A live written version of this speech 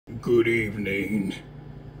Good evening.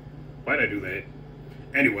 Why'd I do that?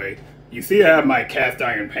 Anyway, you see I have my cast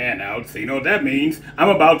iron pan out, so you know what that means. I'm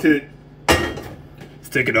about to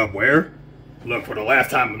stick it up where? Look, for the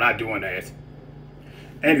last time, I'm not doing that.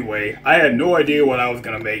 Anyway, I had no idea what I was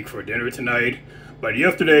gonna make for dinner tonight, but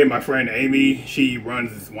yesterday my friend Amy, she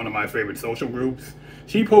runs one of my favorite social groups.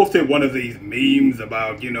 She posted one of these memes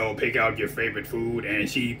about, you know, pick out your favorite food, and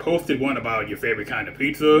she posted one about your favorite kind of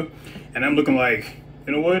pizza, and I'm looking like,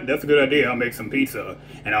 you know what, that's a good idea, I'll make some pizza.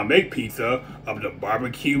 And I'll make pizza of the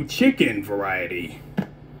barbecue chicken variety.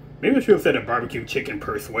 Maybe I should have said a barbecue chicken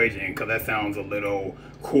persuasion, because that sounds a little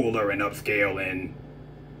cooler and upscale, and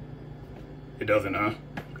it doesn't, huh?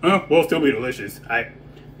 Well, it'll still be delicious.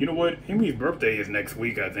 You know what, Amy's birthday is next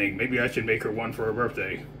week, I think. Maybe I should make her one for her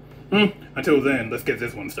birthday. Until then, let's get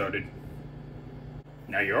this one started.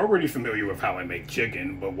 Now, you're already familiar with how I make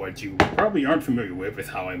chicken, but what you probably aren't familiar with is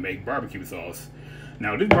how I make barbecue sauce.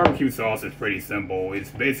 Now, this barbecue sauce is pretty simple. It's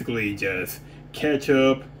basically just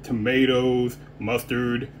ketchup, tomatoes,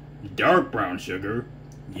 mustard, dark brown sugar.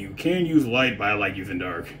 You can use light, but I like using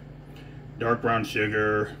dark. Dark brown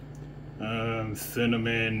sugar,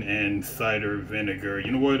 cinnamon, and cider vinegar.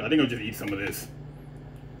 You know what? I think I'll just eat some of this.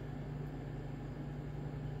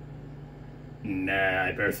 Nah,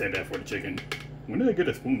 I better save that for the chicken. When did I get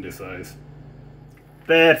a spoon this size?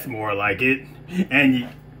 That's more like it. And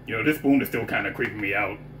you know, this spoon is still kind of creeping me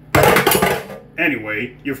out.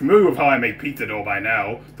 Anyway, you're familiar with how I make pizza dough by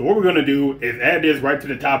now. So what we're gonna do is add this right to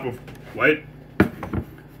the top of, what?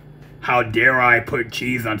 How dare I put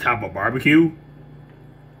cheese on top of barbecue?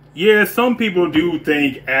 Yeah, some people do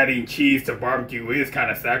think adding cheese to barbecue is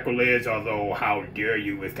kind of sacrilege, although how dare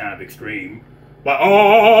you is kind of extreme. But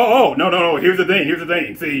no, here's the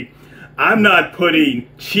thing. See, I'm not putting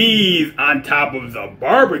cheese on top of the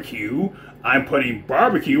barbecue. I'm putting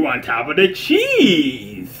barbecue on top of the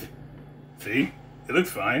cheese. See, it looks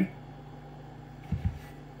fine.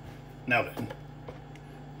 Now then.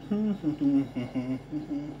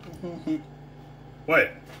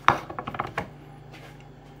 What?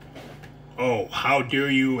 Oh, how dare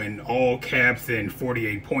you in all caps and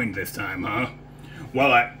 48 point this time, huh?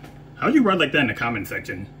 Well, how'd you write like that in the comment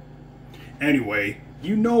section? Anyway,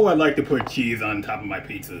 you know I like to put cheese on top of my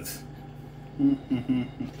pizzas.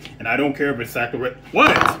 And I don't care if it's sacrilege.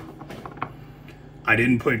 What? I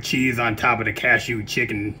didn't put cheese on top of the cashew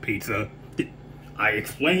chicken pizza. I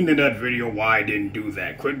explained in that video why I didn't do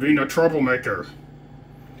that. Quit being a troublemaker.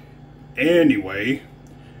 Anyway,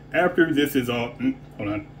 after this is all... hold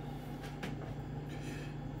on.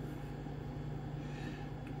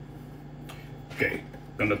 Okay,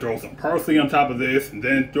 gonna throw some parsley on top of this and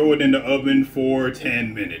then throw it in the oven for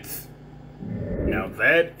 10 minutes. Now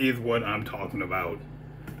that is what I'm talking about.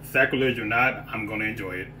 Sacrilege or not, I'm gonna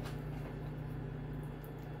enjoy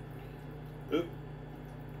it.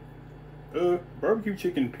 Barbecue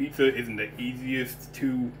chicken pizza isn't the easiest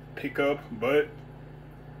to pick up, but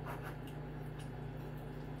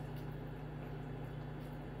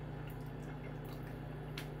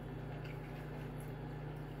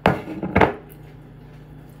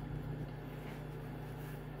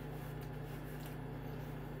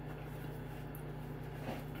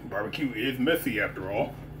barbecue is messy after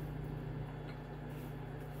all.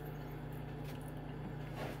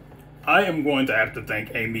 I am going to have to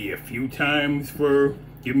thank Amy a few times for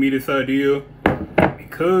giving me this idea,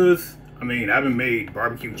 because, I mean, I haven't made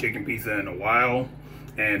barbecue chicken pizza in a while,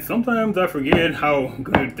 and sometimes I forget how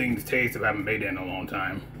good things taste if I haven't made it in a long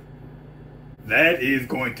time. That is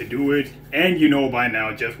going to do it, and you know by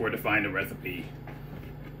now just where to find the recipe.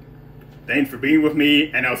 Thanks for being with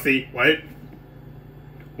me, and I'll see, what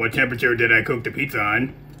temperature did I cook the pizza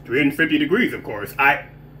on? 350 degrees, of course. I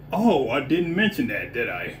didn't mention that, did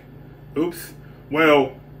I? Oops.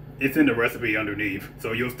 Well, it's in the recipe underneath,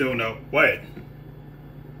 so you'll still know. What?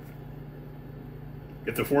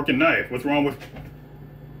 It's a fork and knife. What's wrong with...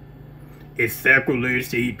 It's sacrilege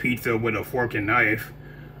to eat pizza with a fork and knife.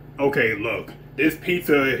 Okay, look. This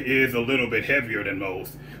pizza is a little bit heavier than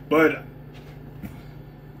most, but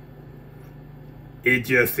it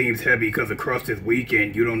just seems heavy because the crust is weak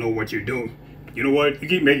and you don't know what you're doing. You know what? You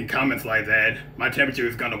keep making comments like that. My temperature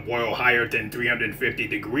is gonna boil higher than 350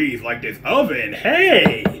 degrees like this oven.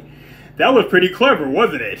 Hey! That was pretty clever,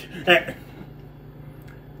 wasn't it?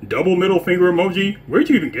 Double middle finger emoji? Where'd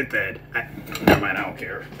you even get that? Never mind, I don't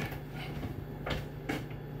care.